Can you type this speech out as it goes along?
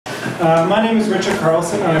My name is Richard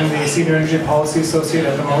Carlson. I'm the Senior Energy Policy Associate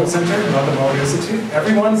at the Moat Center, not the Moat Institute.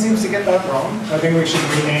 Everyone seems to get that wrong. I think we should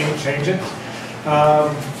rename, change it.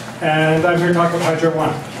 And I'm here to talk about Hydro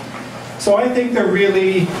One. So I think there are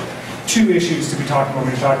really two issues to be talking about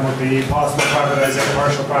when you're talking about the possible privatization,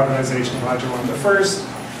 partial privatization of Hydro One. The first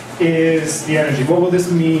is the energy. What will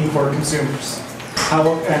this mean for consumers? How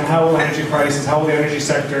will energy prices, how will the energy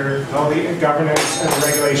sector, how will the governance and the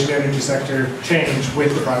regulation of the energy sector change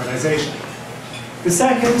with the privatization? The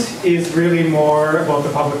second is really more about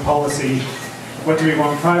the public policy. What do we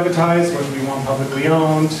want privatized? What do we want publicly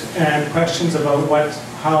owned? And questions about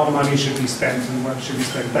how money should be spent and what should be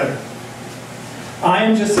spent better. I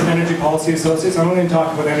am just an energy policy associate, so I'm only going to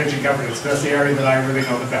talk about energy governance. That's the area that I really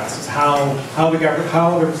know the best, is how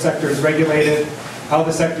the sector is regulated, how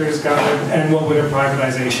the sector is governed, and what would a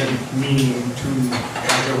privatization mean to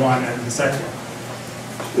Hydro One and the sector.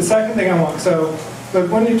 The second thing I want, but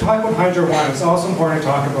when you talk about Hydro One, it's also important to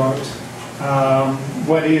talk about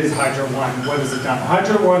what is Hydro One, what has it done.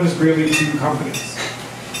 Hydro One is really two companies.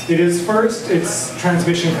 It is first, it's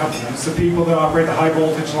transmission companies, the people that operate the high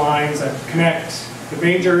voltage lines that connect the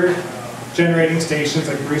major generating stations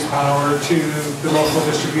like Bruce Power to the local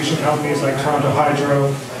distribution companies like Toronto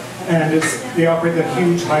Hydro, and they operate the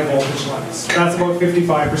huge high voltage lines. That's about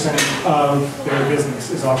 55% of their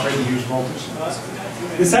business is operating huge voltage lines.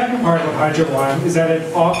 The second part of Hydro One is that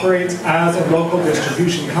it operates as a local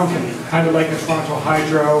distribution company, kind of like a Toronto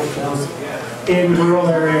Hydro in rural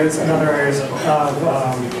areas and other areas of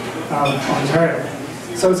Ontario.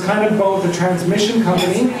 So it's kind of both a transmission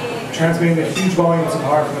company, transmitting the huge volumes of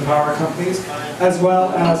power from the power companies, as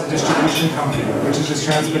well as a distribution company, which is just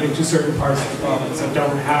transmitting to certain parts of the province that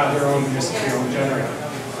don't have their own municipally owned generator.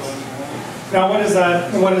 Now, what does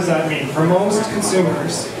that mean? For most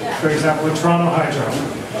consumers, for example, in Toronto Hydro,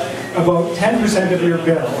 about 10% of your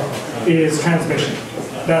bill is transmission.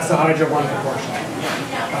 That's the Hydro One proportion.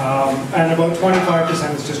 And about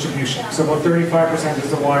 25% is distribution. So about 35% is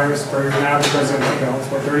the wires for an average residential bill. It's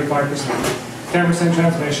about 35%. 10%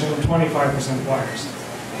 transmission, 25% wires.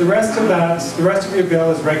 The rest of your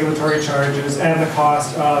bill is regulatory charges and the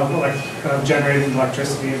cost of generating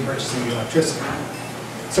electricity and purchasing the electricity.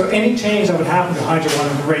 So any change that would happen to Hydro One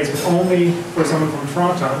in the rates would only, for someone from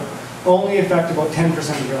Toronto, only affect about 10%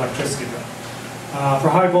 of your electricity bill. For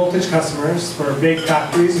high voltage customers, for big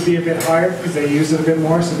factories, it'd be a bit higher because they use it a bit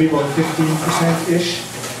more, so it'd be about 15%-ish,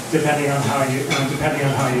 depending on how you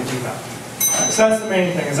do that. So that's the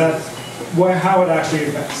main thing, is that how it actually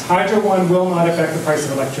affects. Hydro One will not affect the price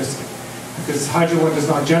of electricity because Hydro One does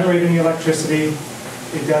not generate any electricity.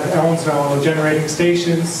 It owns no generating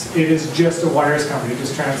stations. It is just a wires company. It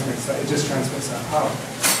just transmits that power.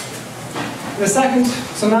 The second,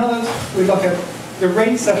 so now that we look at the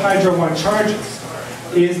rates that Hydro One charges,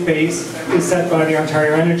 is set by the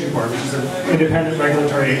Ontario Energy Board, which is an independent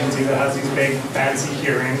regulatory agency that has these big fancy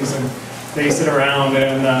hearings, and they sit around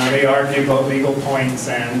and they argue about legal points,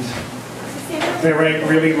 and they write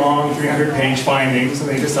really long 300-page findings, and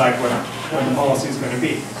they decide what the policy is going to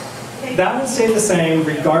be. That will stay the same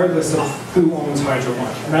regardless of who owns Hydro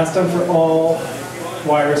One, and that's done for all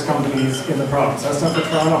wires companies in the province. That's done for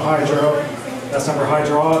Toronto Hydro, that's done for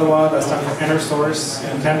Hydro Ottawa, that's done for EnerSource,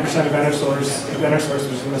 and 10% of EnerSource,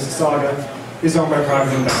 which is Mississauga, is owned by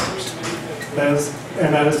private investors. That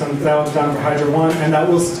was done for Hydro One, and that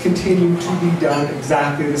will continue to be done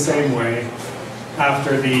exactly the same way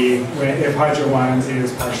if Hydro One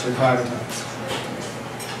is partially privatized.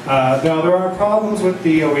 Now, there are problems with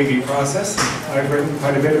the OEB process. I've written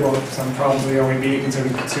quite a bit about some problems with the OEB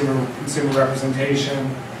concerning consumer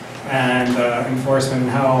representation and enforcement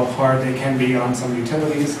and how hard they can be on some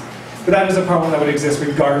utilities. But that is a problem that would exist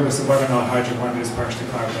regardless of whether or not Hydro One is partially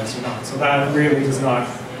privatized or not. So that really does not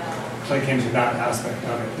click into that aspect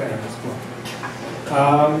of it there as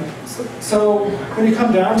well. So when you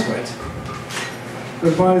come down to it,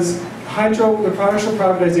 the partial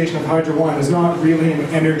privatization of Hydro One is not really an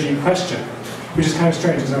energy question, which is kind of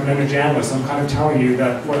strange because I'm an energy analyst. I'm kind of telling you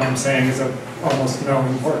that what I'm saying is of almost no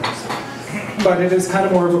importance. But it is kind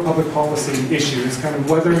of more of a public policy issue. It's kind of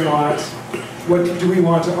whether or not, do we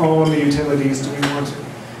want to own the utilities?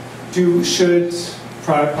 Should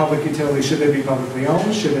public utilities, should they be publicly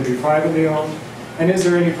owned? Should they be privately owned? And is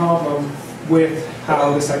there any problem with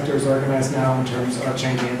how the sector is organized now in terms of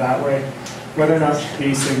changing it that way? Whether or not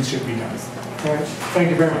these things should be done. All right. Thank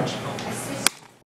you very much.